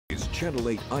Is Channel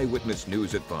 8 Eyewitness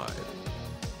News at 5.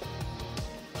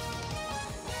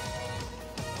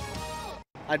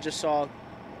 I just saw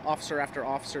officer after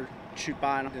officer shoot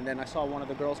by, and then I saw one of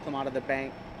the girls come out of the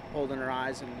bank holding her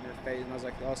eyes and her face, and I was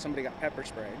like, oh, somebody got pepper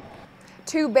sprayed.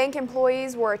 2 bank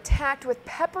employees were attacked with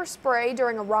pepper spray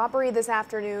during a robbery this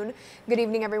afternoon. Good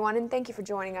evening, everyone, and thank you for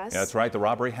joining us. Yeah, that's right. The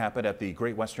robbery happened at the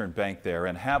Great Western Bank there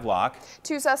in Havelock.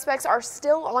 2 suspects are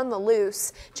still on the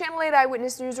loose. Channel 8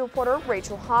 Eyewitness News reporter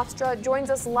Rachel Hofstra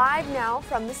joins us live now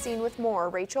from the scene with more.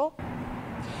 Rachel?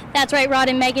 That's right, Rod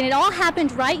and Megan. It all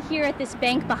happened right here at this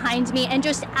bank behind me, and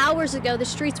just hours ago the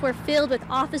streets were filled with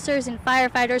officers and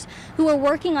firefighters who were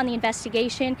working on the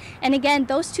investigation, and again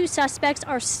those 2 suspects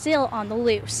are still on the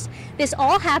loose. This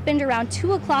all happened around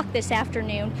 2 o'clock this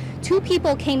afternoon. 2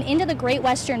 people came into the Great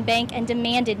Western Bank and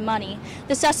demanded money.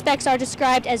 The suspects are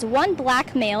described as one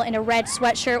black male in a red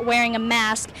sweatshirt wearing a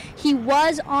mask. He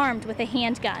was armed with a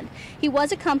handgun. He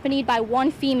was accompanied by one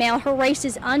female. Her race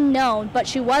is unknown, but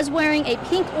she was wearing a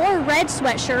pink or red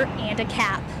sweatshirt and a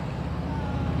cap.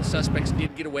 The suspects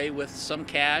did get away with some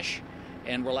cash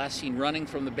and were last seen running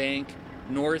from the bank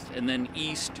north and then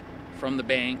east from the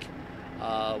bank.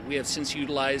 We have since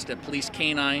utilized a police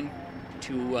canine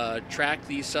to track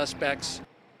these suspects.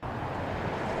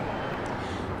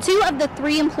 2 of the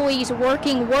 3 employees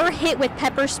working were hit with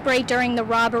pepper spray during the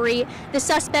robbery. The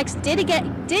suspects did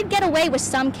get away with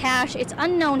some cash. It's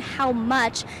unknown how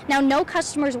much. Now, no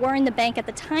customers were in the bank at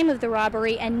the time of the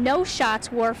robbery and no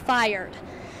shots were fired.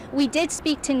 We did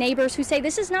speak to neighbors who say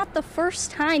this is not the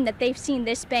first time that they've seen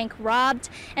this bank robbed.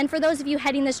 And for those of you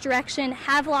heading this direction,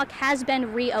 Havelock has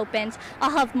been reopened.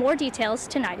 I'll have more details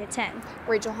tonight at 10.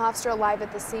 Rachel Hofstra live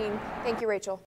at the scene. Thank you, Rachel.